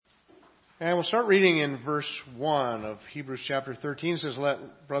And we'll start reading in verse 1 of Hebrews chapter 13. It says,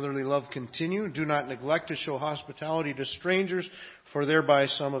 "Let brotherly love continue. Do not neglect to show hospitality to strangers, for thereby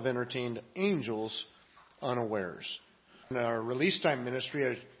some have entertained angels unawares." In our release time ministry, I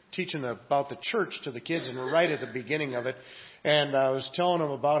was teaching about the church to the kids, and we're right at the beginning of it. And I was telling them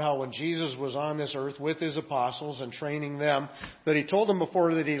about how when Jesus was on this earth with his apostles and training them, that he told them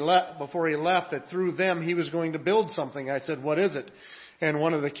before he left that through them he was going to build something. I said, "What is it?" And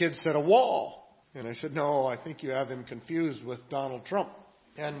one of the kids said, "A wall." And I said, "No, I think you have him confused with Donald Trump."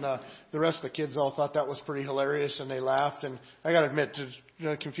 And the rest of the kids all thought that was pretty hilarious, and they laughed. And I got to admit,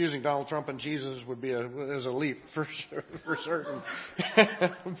 confusing Donald Trump and Jesus would be a leap for sure, for certain,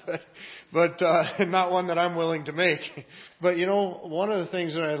 but not one that I'm willing to make. But one of the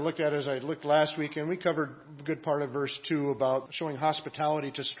things that I looked at as I looked last week, and we covered a good part of verse 2 about showing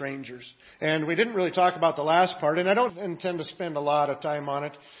hospitality to strangers, and we didn't really talk about the last part, and I don't intend to spend a lot of time on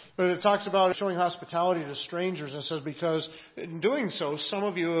it. But it talks about showing hospitality to strangers, and it says, because in doing so, some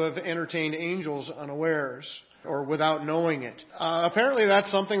of you have entertained angels unawares or without knowing it. Apparently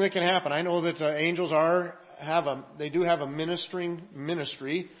that's something that can happen. I know that angels they do have a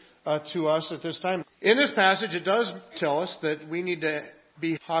ministry to us at this time. In this passage, it does tell us that we need to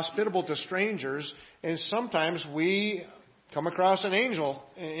be hospitable to strangers, and sometimes we come across an angel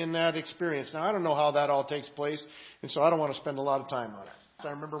in that experience. Now, I don't know how that all takes place, and so I don't want to spend a lot of time on it. I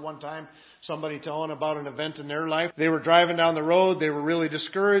remember one time somebody telling about an event in their life. They were driving down the road. They were really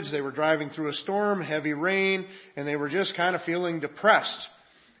discouraged. They were driving through a storm, heavy rain, and they were just kind of feeling depressed.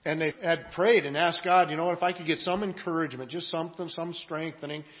 And they had prayed and asked God, if I could get some encouragement, just something, some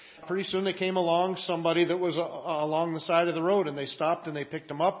strengthening. Pretty soon they came along somebody that was along the side of the road, and they stopped and they picked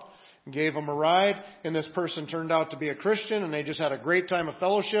them up and gave them a ride, and this person turned out to be a Christian, and they just had a great time of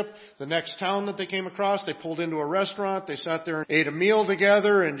fellowship. The next town that they came across, they pulled into a restaurant, they sat there and ate a meal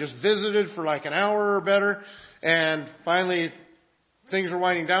together and just visited for like an hour or better, and finally things were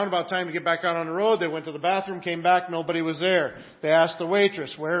winding down, about time to get back out on the road. They went to the bathroom, came back, nobody was there. They asked the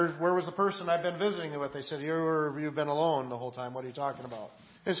waitress, where was the person I've been visiting with? They said, you've been alone the whole time, what are you talking about?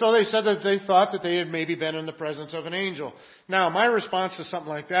 And so they said that they thought that they had maybe been in the presence of an angel. Now, my response to something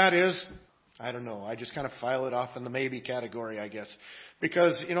like that is, I don't know. I just kind of file it off in the maybe category, I guess.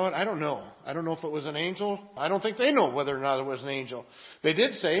 Because, you know what, I don't know. I don't know if it was an angel. I don't think they know whether or not it was an angel. They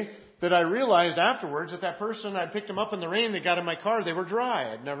did say that I realized afterwards that person, I picked them up in the rain, they got in my car, they were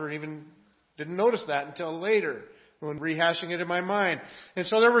dry. I'd never even didn't notice that until later when rehashing it in my mind. And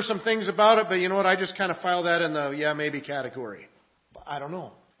so there were some things about it, but you know what, I just kind of filed that in the yeah, maybe category. I don't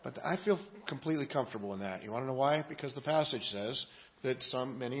know. But I feel completely comfortable in that. You want to know why? Because the passage says that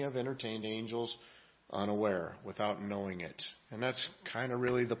many have entertained angels unaware, without knowing it. And that's kind of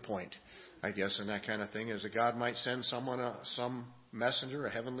really the point, I guess, in that kind of thing, is that God might send some messenger,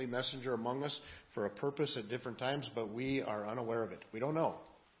 a heavenly messenger among us for a purpose at different times, but we are unaware of it. We don't know.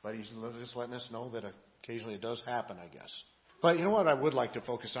 But He's just letting us know that occasionally it does happen, I guess. But you know what I would like to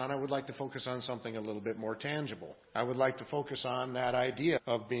focus on? I would like to focus on something a little bit more tangible. I would like to focus on that idea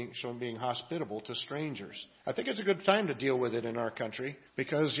of being hospitable to strangers. I think it's a good time to deal with it in our country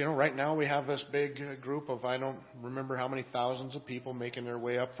because, right now we have this big group of, I don't remember how many thousands of people making their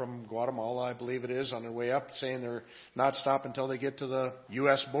way up from Guatemala, I believe it is, on their way up, saying they're not stop until they get to the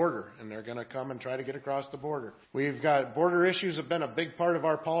U.S. border, and they're going to come and try to get across the border. We've got border issues have been a big part of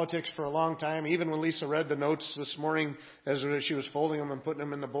our politics for a long time. Even when Lisa read the notes this morning as she was folding them and putting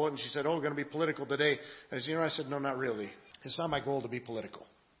them in the bulletin, she said, we're going to be political today. I said, no, not really. It's not my goal to be political.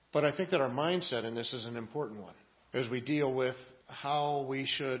 But I think that our mindset in this is an important one as we deal with how we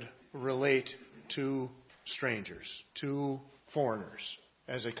should relate to strangers, to foreigners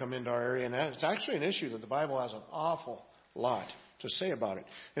as they come into our area. And it's actually an issue that the Bible has an awful lot to say about it.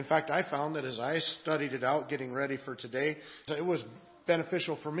 In fact, I found that as I studied it out, getting ready for today, that it was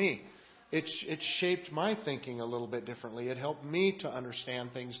beneficial for me. It shaped my thinking a little bit differently. It helped me to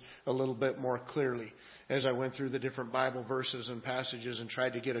understand things a little bit more clearly as I went through the different Bible verses and passages and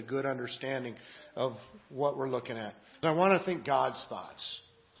tried to get a good understanding of what we're looking at. I want to think God's thoughts.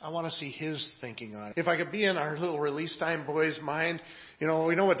 I want to see His thinking on it. If I could be in our little release time boy's mind, we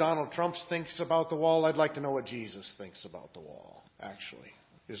know what Donald Trump thinks about the wall. I'd like to know what Jesus thinks about the wall, actually,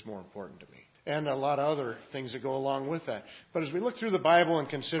 is more important to me. And a lot of other things that go along with that. But as we look through the Bible and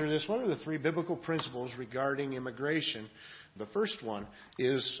consider this, what are the 3 biblical principles regarding immigration? The first one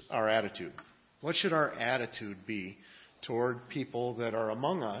is our attitude. What should our attitude be toward people that are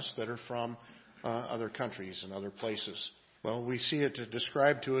among us that are from other countries and other places? Well, we see it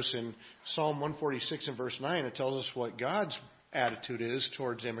described to us in Psalm 146 and verse 9. It tells us what God's attitude is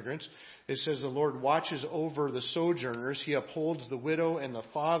towards immigrants. It says the Lord watches over the sojourners. He upholds the widow and the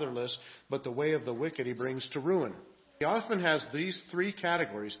fatherless, but the way of the wicked he brings to ruin. He often has these three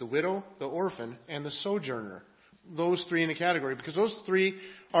categories: the widow, the orphan, and the sojourner. Those three in a category, because those three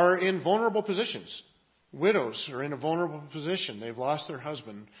are in vulnerable positions. Widows are in a vulnerable position. They've lost their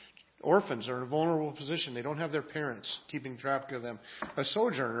husband. Orphans are in a vulnerable position. They don't have their parents keeping track of them. A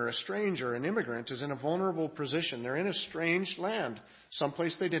sojourner, a stranger, an immigrant is in a vulnerable position. They're in a strange land,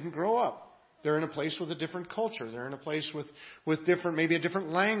 someplace they didn't grow up. They're in a place with a different culture. They're in a place with different, maybe a different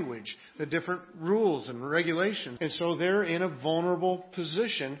language, the different rules and regulations. And so they're in a vulnerable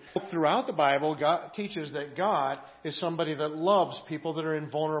position. Throughout the Bible, God teaches that God is somebody that loves people that are in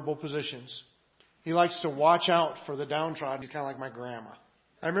vulnerable positions. He likes to watch out for the downtrodden. He's kind of like my grandma.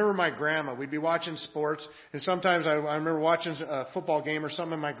 I remember my grandma. We'd be watching sports, and sometimes I remember watching a football game or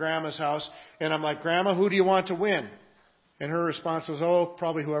something in my grandma's house, and I'm like, "Grandma, who do you want to win?" And her response was, "Oh,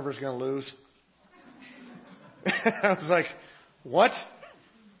 probably whoever's going to lose." I was like, "What?"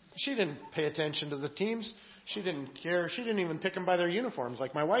 She didn't pay attention to the teams. She didn't care. She didn't even pick them by their uniforms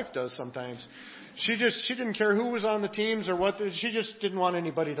like my wife does sometimes. She didn't care who was on the teams or what. She just didn't want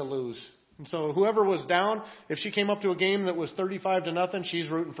anybody to lose. And so whoever was down, if she came up to a game that was 35-0, she's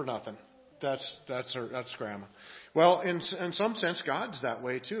rooting for nothing. That's grandma. Well, in some sense, God's that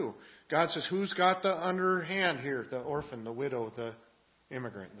way too. God says, who's got the underhand here? The orphan, the widow, the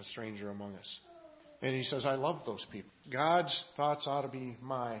immigrant, the stranger among us. And he says, I love those people. God's thoughts ought to be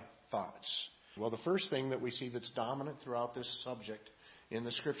my thoughts. Well, the first thing that we see that's dominant throughout this subject in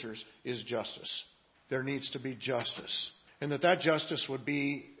the Scriptures is justice. There needs to be justice. And that justice would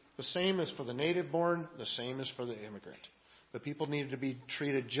be the same as for the native born, the same as for the immigrant. The people needed to be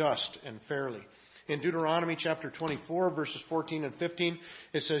treated just and fairly. In Deuteronomy chapter 24, verses 14 and 15,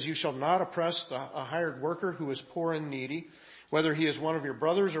 it says, You shall not oppress a hired worker who is poor and needy, whether he is one of your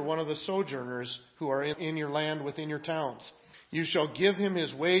brothers or one of the sojourners who are in your land within your towns. You shall give him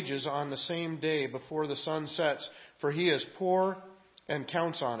his wages on the same day before the sun sets, for he is poor and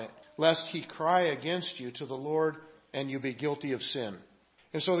counts on it, lest he cry against you to the Lord and you be guilty of sin.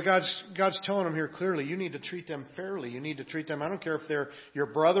 And so God's telling them here clearly, you need to treat them fairly. You need to treat them, I don't care if they're your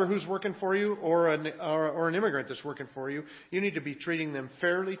brother who's working for you or an immigrant that's working for you. You need to be treating them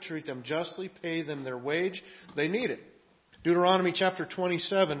fairly, treat them justly, pay them their wage. They need it. Deuteronomy chapter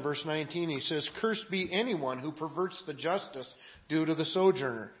 27, verse 19, he says, Cursed be anyone who perverts the justice due to the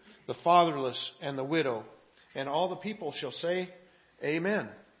sojourner, the fatherless, and the widow. And all the people shall say, Amen.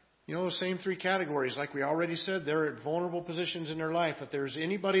 You know, the same three categories, like we already said, they're at vulnerable positions in their life. If there's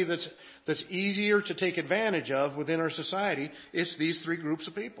anybody that's easier to take advantage of within our society, it's these three groups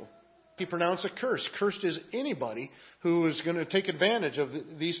of people. He pronounced a curse. Cursed is anybody who is going to take advantage of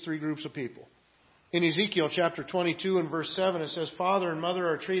these three groups of people. In Ezekiel chapter 22 and verse 7, it says, Father and mother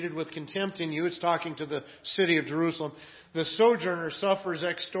are treated with contempt in you. It's talking to the city of Jerusalem. The sojourner suffers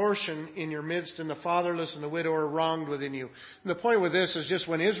extortion in your midst, and the fatherless and the widow are wronged within you. And the point with this is just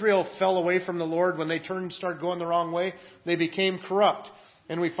when Israel fell away from the Lord, when they started going the wrong way, they became corrupt.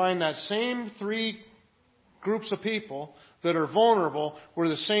 And we find that same three groups of people that are vulnerable were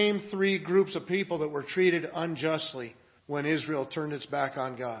the same three groups of people that were treated unjustly when Israel turned its back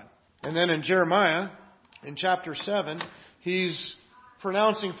on God. And then in Jeremiah, in chapter 7, he's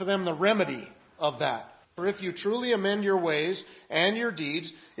pronouncing for them the remedy of that. For if you truly amend your ways and your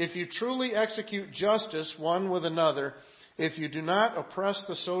deeds, if you truly execute justice one with another, if you do not oppress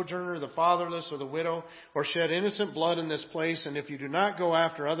the sojourner, the fatherless, or the widow, or shed innocent blood in this place, and if you do not go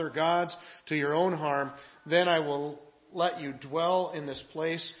after other gods to your own harm, then I will let you dwell in this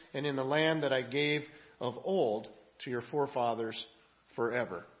place and in the land that I gave of old to your forefathers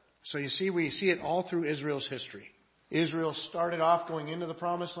forever. So you see, we see it all through Israel's history. Israel started off going into the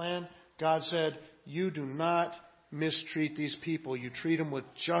promised land. God said, you do not mistreat these people. You treat them with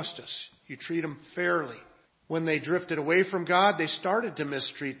justice. You treat them fairly. When they drifted away from God, they started to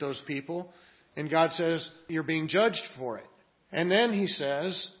mistreat those people. And God says, you're being judged for it. And then he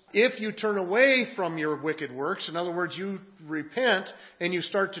says, if you turn away from your wicked works, in other words, you repent and you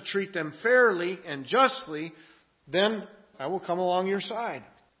start to treat them fairly and justly, then I will come along your side.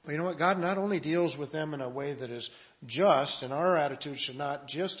 Well, you know what? God not only deals with them in a way that is just, and our attitude should not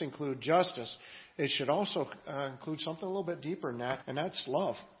just include justice, it should also include something a little bit deeper than that, and that's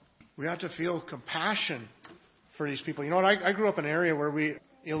love. We have to feel compassion for these people. You know what? I grew up in an area where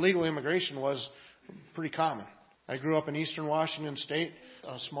illegal immigration was pretty common. I grew up in eastern Washington State,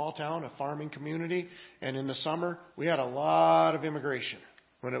 a small town, a farming community, and in the summer, we had a lot of immigration.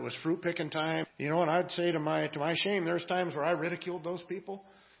 When it was fruit picking time, you know, and I'd say to my shame, there's times where I ridiculed those people.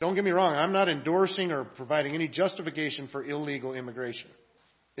 Don't get me wrong, I'm not endorsing or providing any justification for illegal immigration.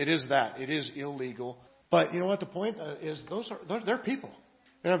 It is that. It is illegal. But you know what the point is? They're people.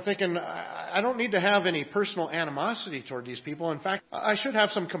 And I'm thinking, I don't need to have any personal animosity toward these people. In fact, I should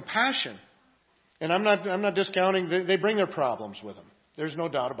have some compassion. And I'm not discounting. They bring their problems with them. There's no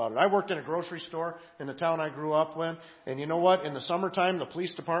doubt about it. I worked in a grocery store in the town I grew up in. And you know what? In the summertime, the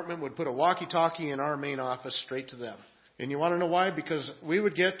police department would put a walkie-talkie in our main office straight to them. And you want to know why? Because we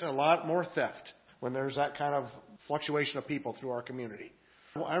would get a lot more theft when there's that kind of fluctuation of people through our community.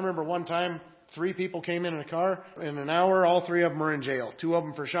 I remember one time, 3 people came in a car. In an hour, all 3 of them were in jail. 2 of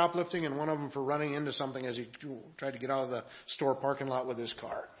them for shoplifting and 1 of them for running into something as he tried to get out of the store parking lot with his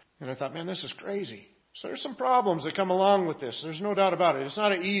car. And I thought, man, this is crazy. So there's some problems that come along with this. There's no doubt about it. It's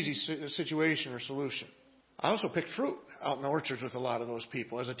not an easy situation or solution. I also picked fruit out in the orchards with a lot of those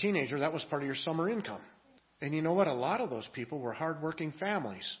people. As a teenager, that was part of your summer income. And you know what? A lot of those people were hardworking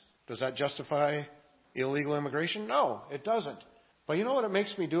families. Does that justify illegal immigration? No, it doesn't. But you know what it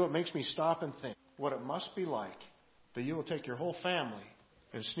makes me do? It makes me stop and think what it must be like that you will take your whole family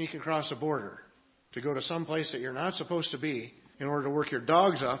and sneak across the border to go to some place that you're not supposed to be in order to work your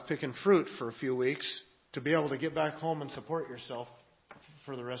dogs off picking fruit for a few weeks to be able to get back home and support yourself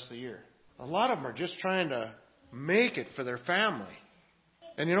for the rest of the year. A lot of them are just trying to make it for their family.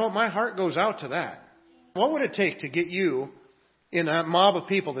 And you know what? My heart goes out to that. What would it take to get you in that mob of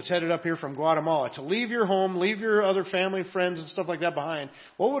people that's headed up here from Guatemala to leave your home, leave your other family, friends, and stuff like that behind?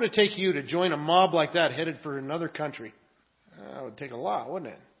 What would it take you to join a mob like that headed for another country? It would take a lot,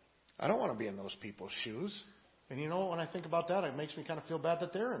 wouldn't it? I don't want to be in those people's shoes. And you know, when I think about that, it makes me kind of feel bad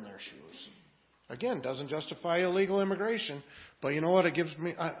that they're in their shoes. Again, doesn't justify illegal immigration. But you know what? It gives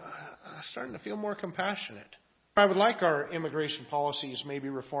me, I'm starting to feel more compassionate. I would like our immigration policies maybe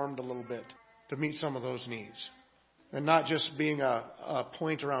reformed a little bit to meet some of those needs. And not just being a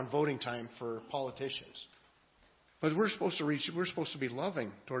point around voting time for politicians. But we're supposed to be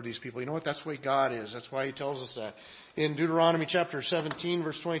loving toward these people. You know what? That's the way God is. That's why He tells us that. In Deuteronomy chapter 17,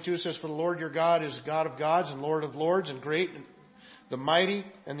 verse 22, it says, "For the Lord your God is God of gods and Lord of lords, and great, the mighty,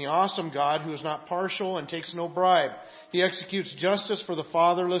 and the awesome God, who is not partial and takes no bribe. He executes justice for the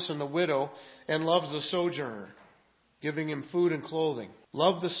fatherless and the widow, and loves the sojourner, giving him food and clothing.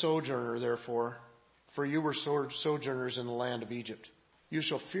 Love the sojourner, therefore, for you were sojourners in the land of Egypt. You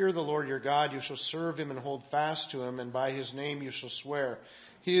shall fear the Lord your God, you shall serve Him and hold fast to Him, and by His name you shall swear.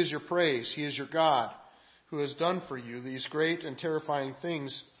 He is your praise, He is your God, who has done for you these great and terrifying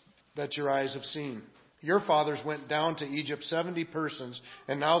things that your eyes have seen. Your fathers went down to Egypt 70 persons,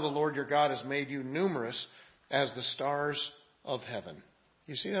 and now the Lord your God has made you numerous as the stars of heaven."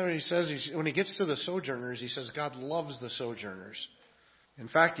 You see what He says? When He gets to the sojourners, He says God loves the sojourners. In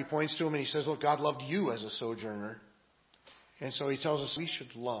fact, He points to them and He says, look, God loved you as a sojourner. And so He tells us we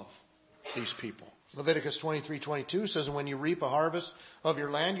should love these people. Leviticus 23:22 says, "And when you reap a harvest of your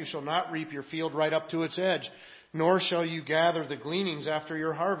land, you shall not reap your field right up to its edge, nor shall you gather the gleanings after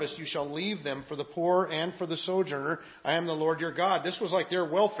your harvest. You shall leave them for the poor and for the sojourner. I am the Lord your God." This was like their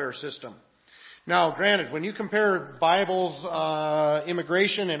welfare system. Now, granted, when you compare Bible's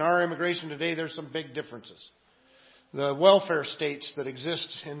immigration and our immigration today, there's some big differences. The welfare states that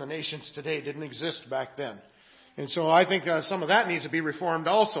exist in the nations today didn't exist back then. And so I think some of that needs to be reformed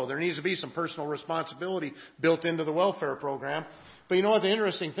also. There needs to be some personal responsibility built into the welfare program. But you know what the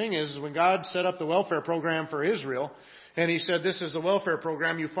interesting thing is when God set up the welfare program for Israel, and He said, this is the welfare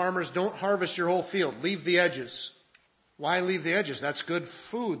program, you farmers don't harvest your whole field, leave the edges. Why leave the edges? That's good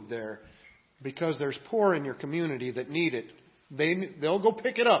food there, because there's poor in your community that need it. They'll go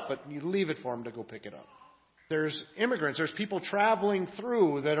pick it up, but you leave it for them to go pick it up. There's immigrants, there's people traveling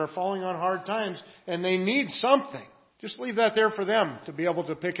through that are falling on hard times, and they need something. Just leave that there for them to be able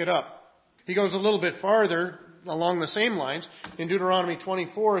to pick it up. He goes a little bit farther along the same lines. In Deuteronomy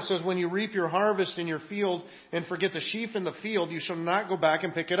 24, it says, "When you reap your harvest in your field and forget the sheaf in the field, you shall not go back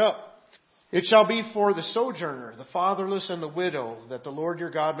and pick it up. It shall be for the sojourner, the fatherless, and the widow, that the Lord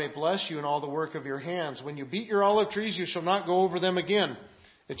your God may bless you in all the work of your hands. When you beat your olive trees, you shall not go over them again.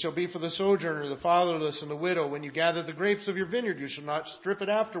 It shall be for the sojourner, the fatherless, and the widow. When you gather the grapes of your vineyard, you shall not strip it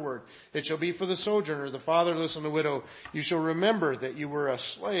afterward. It shall be for the sojourner, the fatherless, and the widow. You shall remember that you were a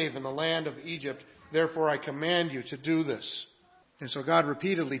slave in the land of Egypt. Therefore I command you to do this." And so God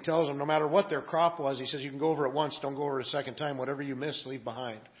repeatedly tells them, no matter what their crop was, He says, you can go over it once, don't go over it a second time. Whatever you miss, leave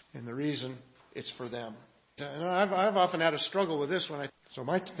behind. And the reason, it's for them. And I've often had a struggle with this so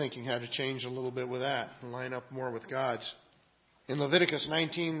my thinking had to change a little bit with that and line up more with God's. In Leviticus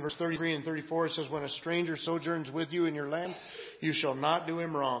 19, verse 33 and 34, it says, "When a stranger sojourns with you in your land, you shall not do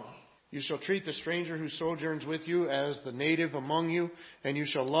him wrong. You shall treat the stranger who sojourns with you as the native among you, and you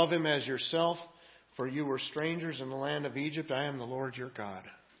shall love him as yourself, for you were strangers in the land of Egypt. I am the Lord your God.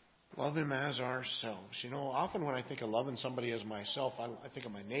 Love him as ourselves. You know, often when I think of loving somebody as myself, I think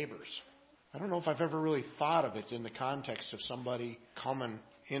of my neighbors. I don't know if I've ever really thought of it in the context of somebody coming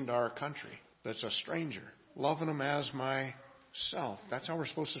into our country that's a stranger. Loving them as myself. That's how we're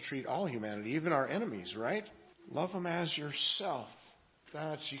supposed to treat all humanity, even our enemies, right? Love them as yourself.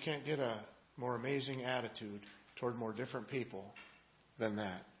 You can't get a more amazing attitude toward more different people than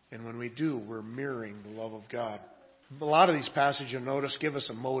that. And when we do, we're mirroring the love of God. A lot of these passages, you'll notice, give us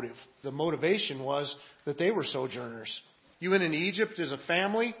a motive. The motivation was that they were sojourners. You went into Egypt as a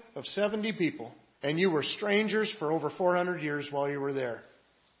family of 70 people, and you were strangers for over 400 years while you were there.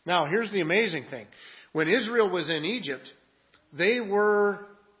 Now, here's the amazing thing. When Israel was in Egypt, they were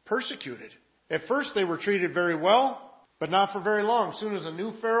persecuted. At first, they were treated very well, but not for very long. As soon as a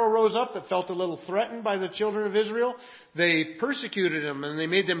new Pharaoh rose up that felt a little threatened by the children of Israel, they persecuted them and they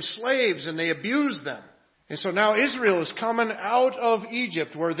made them slaves and they abused them. And so now Israel is coming out of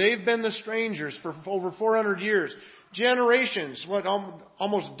Egypt where they've been the strangers for over 400 years. Generations,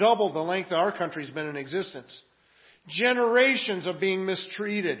 almost double the length that our country's been in existence. Generations of being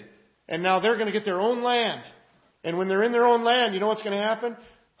mistreated. And now they're going to get their own land. And when they're in their own land, you know what's going to happen?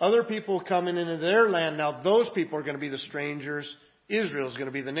 Other people coming into their land. Now those people are going to be the strangers. Israel's going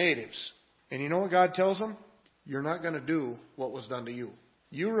to be the natives. And you know what God tells them? You're not going to do what was done to you.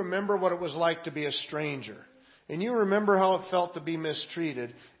 You remember what it was like to be a stranger. And you remember how it felt to be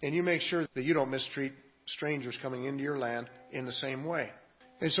mistreated. And you make sure that you don't mistreat strangers coming into your land in the same way.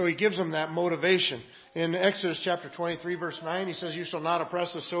 And so he gives them that motivation. In Exodus chapter 23, verse 9, he says, you shall not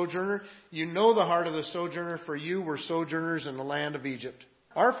oppress the sojourner. You know the heart of the sojourner, for you were sojourners in the land of Egypt.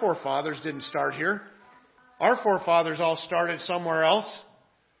 Our forefathers didn't start here. Our forefathers all started somewhere else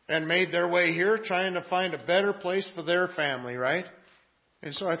and made their way here, trying to find a better place for their family, right?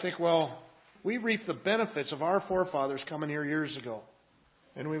 And so I think, well, we reap the benefits of our forefathers coming here years ago.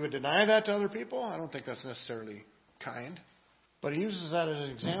 And we would deny that to other people? I don't think that's necessarily kind. But he uses that as an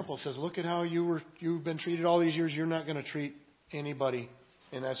example. Says, look at how you've been treated all these years. You're not going to treat anybody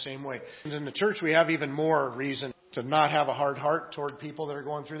in that same way. And in the church, we have even more reason to not have a hard heart toward people that are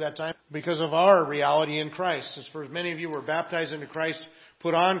going through that time because of our reality in Christ. As for many of you were baptized into Christ,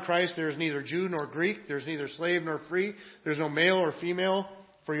 put on Christ. There is neither Jew nor Greek. There's neither slave nor free. There's no male or female,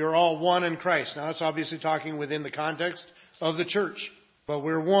 for you're all one in Christ. Now, that's obviously talking within the context of the church. But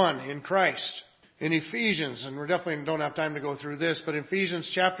we're one in Christ. In Ephesians, and we definitely don't have time to go through this, but in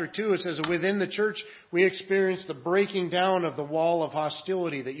Ephesians chapter 2, it says that within the church, we experience the breaking down of the wall of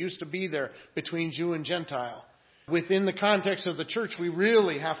hostility that used to be there between Jew and Gentile. Within the context of the church, we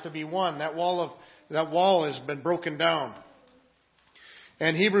really have to be one. That wall has been broken down.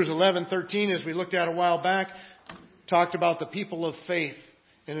 And Hebrews 11:13, as we looked at a while back, talked about the people of faith.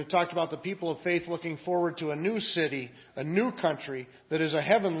 And it talked about the people of faith looking forward to a new city, a new country that is a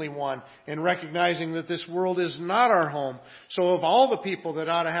heavenly one, and recognizing that this world is not our home. So of all the people that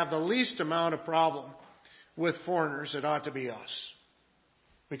ought to have the least amount of problem with foreigners, it ought to be us.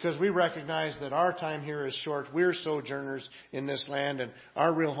 Because we recognize that our time here is short. We're sojourners in this land, and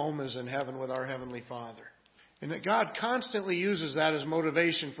our real home is in heaven with our Heavenly Father. And that God constantly uses that as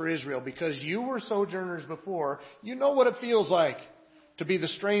motivation for Israel. Because you were sojourners before, you know what it feels like to be the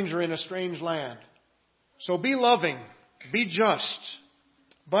stranger in a strange land. So be loving, be just.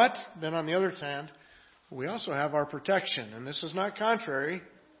 But then on the other hand, we also have our protection. And this is not contrary.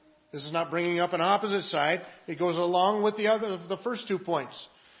 This is not bringing up an opposite side. It goes along with the first 2 points.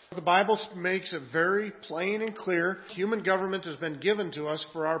 The Bible makes it very plain and clear. Human government has been given to us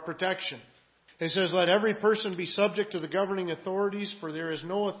for our protection. It says, let every person be subject to the governing authorities, for there is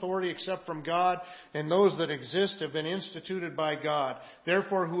no authority except from God, and those that exist have been instituted by God.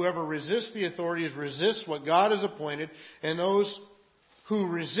 Therefore, whoever resists the authorities resists what God has appointed, and those who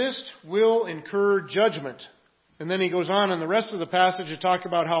resist will incur judgment. And then he goes on in the rest of the passage to talk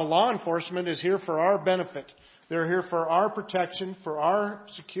about how law enforcement is here for our benefit. They're here for our protection, for our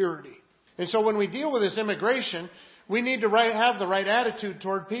security. And so when we deal with this immigration, we need to have the right attitude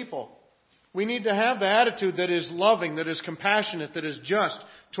toward people. We need to have the attitude that is loving, that is compassionate, that is just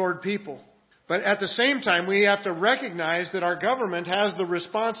toward people. But at the same time, we have to recognize that our government has the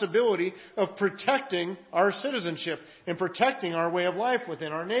responsibility of protecting our citizenship and protecting our way of life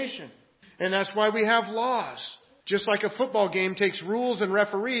within our nation. And that's why we have laws. Just like a football game takes rules and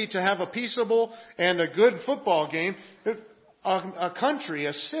referee to have a peaceable and a good football game, a country,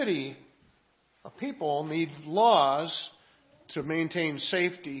 a city, a people need laws to maintain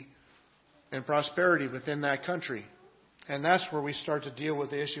safety and prosperity within that country. And that's where we start to deal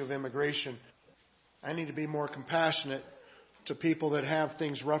with the issue of immigration. I need to be more compassionate to people that have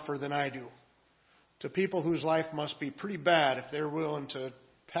things rougher than I do. To people whose life must be pretty bad if they're willing to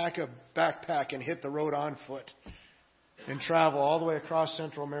pack a backpack and hit the road on foot and travel all the way across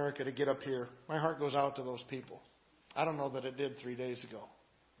Central America to get up here. My heart goes out to those people. I don't know that it did 3 days ago,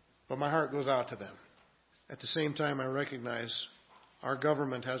 but my heart goes out to them. At the same time, I recognize our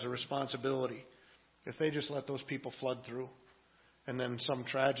government has a responsibility. If they just let those people flood through and then something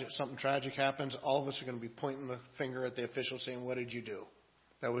tragic happens, all of us are going to be pointing the finger at the officials saying, what did you do?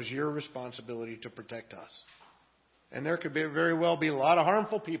 That was your responsibility to protect us. And there could very well be a lot of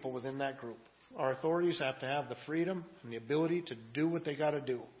harmful people within that group. Our authorities have to have the freedom and the ability to do what they got to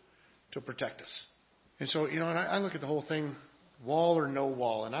do to protect us. And so, and I look at the whole thing, wall or no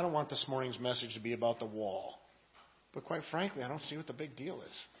wall, and I don't want this morning's message to be about the wall. But quite frankly, I don't see what the big deal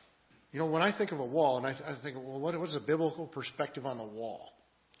is. When I think of a wall, and I think, well, what is the biblical perspective on a wall?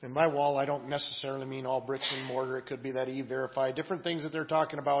 And by wall, I don't necessarily mean all bricks and mortar. It could be that E-Verify, different things that they're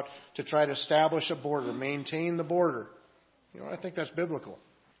talking about to try to establish a border, maintain the border. I think that's biblical.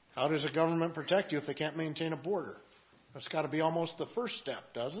 How does a government protect you if they can't maintain a border? That's got to be almost the first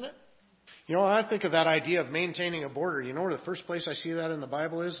step, doesn't it? I think of that idea of maintaining a border. Where the first place I see that in the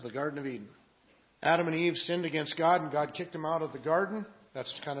Bible is? The Garden of Eden. Adam and Eve sinned against God, and God kicked them out of the garden.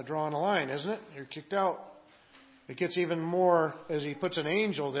 That's kind of drawing a line, isn't it? You're kicked out. It gets even more as He puts an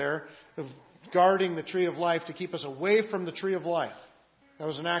angel there of guarding the tree of life to keep us away from the tree of life. That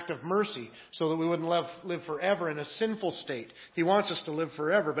was an act of mercy so that we wouldn't live forever in a sinful state. He wants us to live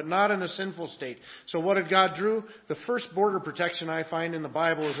forever, but not in a sinful state. So what did God do? The first border protection I find in the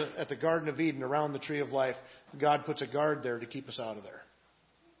Bible is at the Garden of Eden around the tree of life. God puts a guard there to keep us out of there.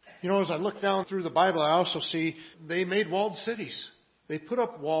 As I look down through the Bible, I also see they made walled cities. They put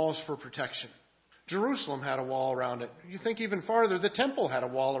up walls for protection. Jerusalem had a wall around it. You think even farther, the temple had a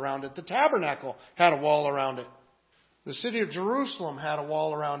wall around it. The tabernacle had a wall around it. The city of Jerusalem had a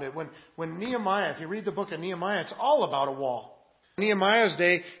wall around it. When Nehemiah, if you read the book of Nehemiah, it's all about a wall. Nehemiah's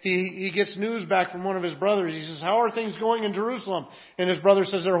day, he gets news back from one of his brothers. He says, how are things going in Jerusalem? And his brother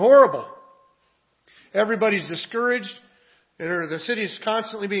says, they're horrible. Everybody's discouraged. The city is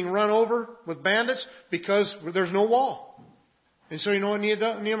constantly being run over with bandits because there's no wall. And so you know what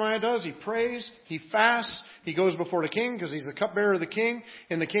Nehemiah does? He prays, he fasts, he goes before the king because he's the cupbearer of the king.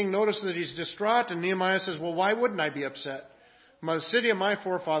 And the king notices that he's distraught. And Nehemiah says, well, why wouldn't I be upset? The city of my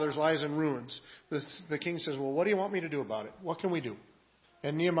forefathers lies in ruins. The king says, well, what do you want me to do about it? What can we do?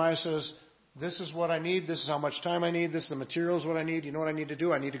 And Nehemiah says, this is what I need. This is how much time I need. This is the materials what I need. You know what I need to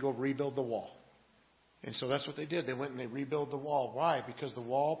do? I need to go rebuild the wall. And so that's what they did. They went and they rebuilt the wall. Why? Because the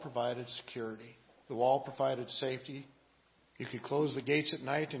wall provided security. The wall provided safety. You could close the gates at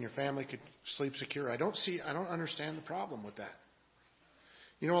night and your family could sleep secure. I don't understand the problem with that.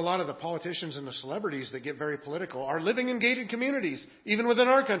 A lot of the politicians and the celebrities that get very political are living in gated communities, even within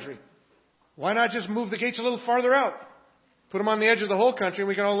our country. Why not just move the gates a little farther out? Put them on the edge of the whole country and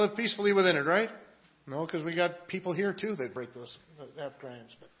we can all live peacefully within it, right? No, because we got people here too that break those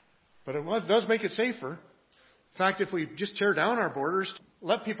crimes. But it does make it safer. In fact, if we just tear down our borders,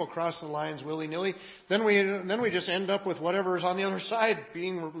 let people cross the lines willy-nilly, then we just end up with whatever is on the other side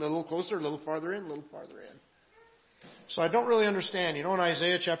being a little closer, a little farther in, a little farther in. So I don't really understand. In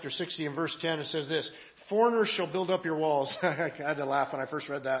Isaiah chapter 60 and verse 10, it says this, foreigners shall build up your walls. I had to laugh when I first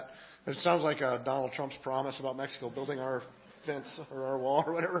read that. It sounds like Donald Trump's promise about Mexico building our fence or our wall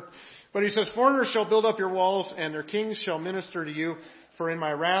or whatever. But he says, foreigners shall build up your walls and their kings shall minister to you. For in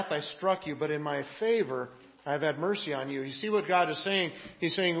my wrath I struck you, but in my favor I have had mercy on you. You see what God is saying?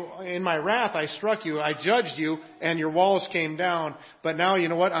 He's saying, in my wrath I struck you, I judged you, and your walls came down. But now, you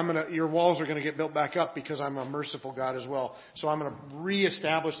know what? Your walls are going to get built back up because I'm a merciful God as well. So I'm going to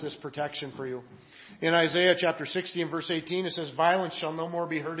reestablish this protection for you. In Isaiah chapter 60 and verse 18, it says, violence shall no more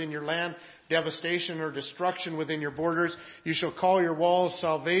be heard in your land, devastation or destruction within your borders. You shall call your walls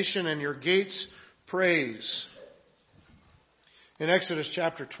salvation and your gates praise. In Exodus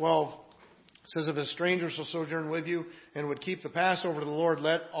chapter 12, it says, if a stranger shall sojourn with you and would keep the Passover to the Lord,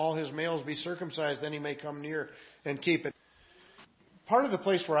 let all his males be circumcised, then he may come near and keep it. Part of the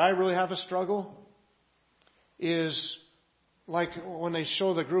place where I really have a struggle is like when they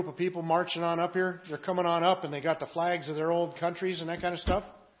show the group of people marching on up here. They're coming on up and they got the flags of their old countries and that kind of stuff.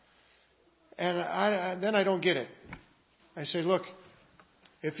 And then I don't get it. I say, look,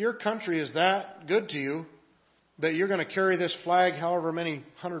 if your country is that good to you, that you're going to carry this flag however many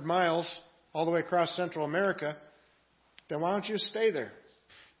 100 miles all the way across Central America, then why don't you stay there?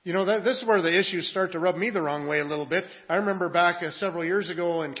 You know, this is where the issues start to rub me the wrong way a little bit. I remember back several years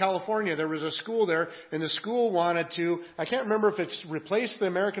ago in California, there was a school there, and the school wanted to, I can't remember if it's replace the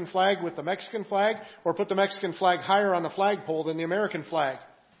American flag with the Mexican flag or put the Mexican flag higher on the flagpole than the American flag.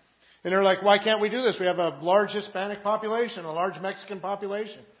 And they're like, why can't we do this? We have a large Hispanic population, a large Mexican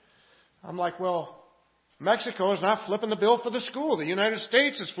population. I'm like, well, Mexico is not flipping the bill for the school. The United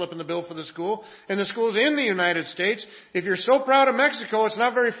States is flipping the bill for the school, and the school's in the United States. If you're so proud of Mexico, it's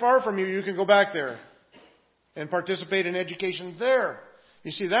not very far from you. You can go back there and participate in education there.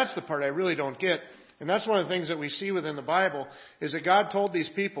 You see, that's the part I really don't get. And that's one of the things that we see within the Bible, is that God told these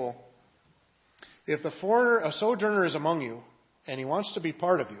people, if the foreigner, a sojourner is among you, and he wants to be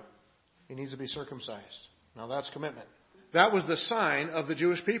part of you, he needs to be circumcised. Now that's commitment. That was the sign of the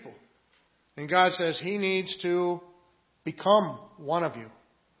Jewish people. And God says He needs to become one of you.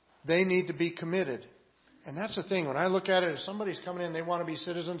 They need to be committed. And that's the thing. When I look at it, if somebody's coming in, they want to be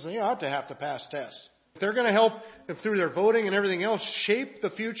citizens, they ought to have to pass tests. If they're going to help, through their voting and everything else, shape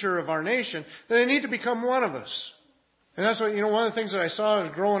the future of our nation, then they need to become one of us. And that's what, one of the things that I saw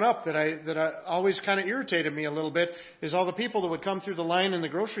growing up that I always kind of irritated me a little bit is all the people that would come through the line in the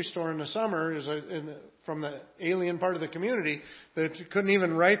grocery store in the summer from the alien part of the community that couldn't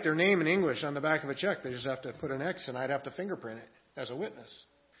even write their name in English on the back of a check. They just have to put an X, and I'd have to fingerprint it as a witness.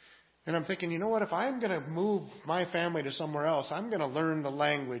 And I'm thinking, you know what, if I'm going to move my family to somewhere else, I'm going to learn the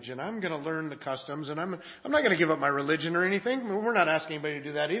language, and I'm going to learn the customs, and I'm not going to give up my religion or anything. We're not asking anybody to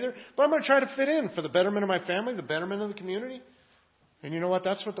do that either. But I'm going to try to fit in for the betterment of my family, the betterment of the community. And you know what,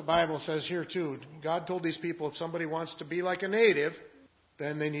 that's what the Bible says here too. God told these people, if somebody wants to be like a native,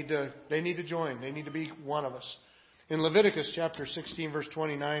 then they need to join. They need to be one of us. In Leviticus chapter 16, verse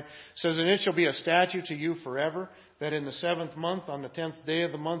 29, says, and it shall be a statute to you forever, that in the 7th month, on the 10th day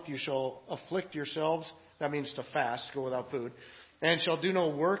of the month, you shall afflict yourselves. That means to fast, go without food. And shall do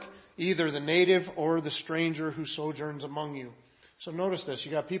no work, either the native or the stranger who sojourns among you. So notice this.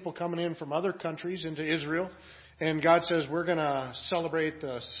 You got people coming in from other countries into Israel. And God says, we're going to celebrate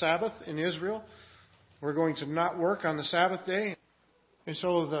the Sabbath in Israel. We're going to not work on the Sabbath day. And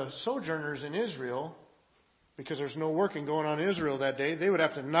so the sojourners in Israel, because there's no working going on in Israel that day, they would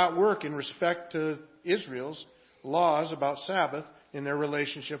have to not work in respect to Israel's laws about Sabbath in their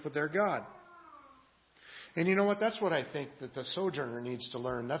relationship with their God. And you know what? That's what I think that the sojourner needs to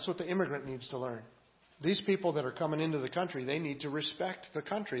learn. That's what the immigrant needs to learn. These people that are coming into the country, they need to respect the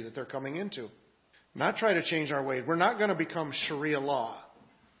country that they're coming into. Not try to change our way. We're not going to become Sharia law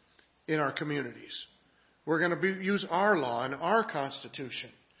in our communities. We're going to use our law and our Constitution.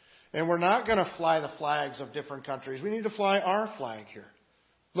 And we're not going to fly the flags of different countries. We need to fly our flag here.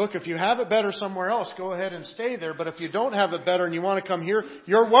 Look, if you have it better somewhere else, go ahead and stay there. But if you don't have it better and you want to come here,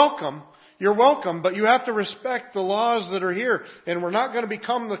 you're welcome. You're welcome, but you have to respect the laws that are here. And we're not going to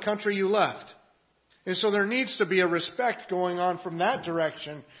become the country you left. And so there needs to be a respect going on from that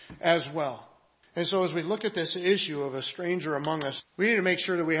direction as well. And so as we look at this issue of a stranger among us, we need to make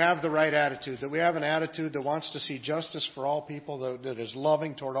sure that we have the right attitude, that we have an attitude that wants to see justice for all people, that is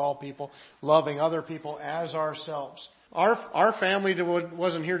loving toward all people, loving other people as ourselves. Our family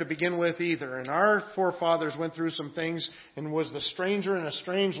wasn't here to begin with either, and our forefathers went through some things and was the stranger in a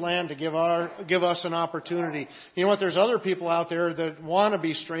strange land to give us an opportunity. You know what? There's other people out there that want to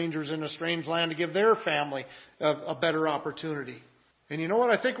be strangers in a strange land to give their family a better opportunity. And you know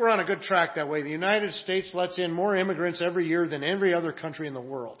what? I think we're on a good track that way. The United States lets in more immigrants every year than every other country in the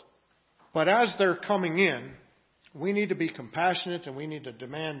world. But as they're coming in, we need to be compassionate and we need to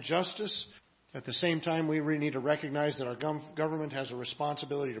demand justice. At the same time, we really need to recognize that our government has a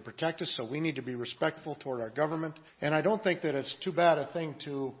responsibility to protect us, so we need to be respectful toward our government. And I don't think that it's too bad a thing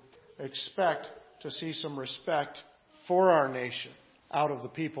to expect to see some respect for our nation out of the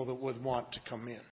people that would want to come in.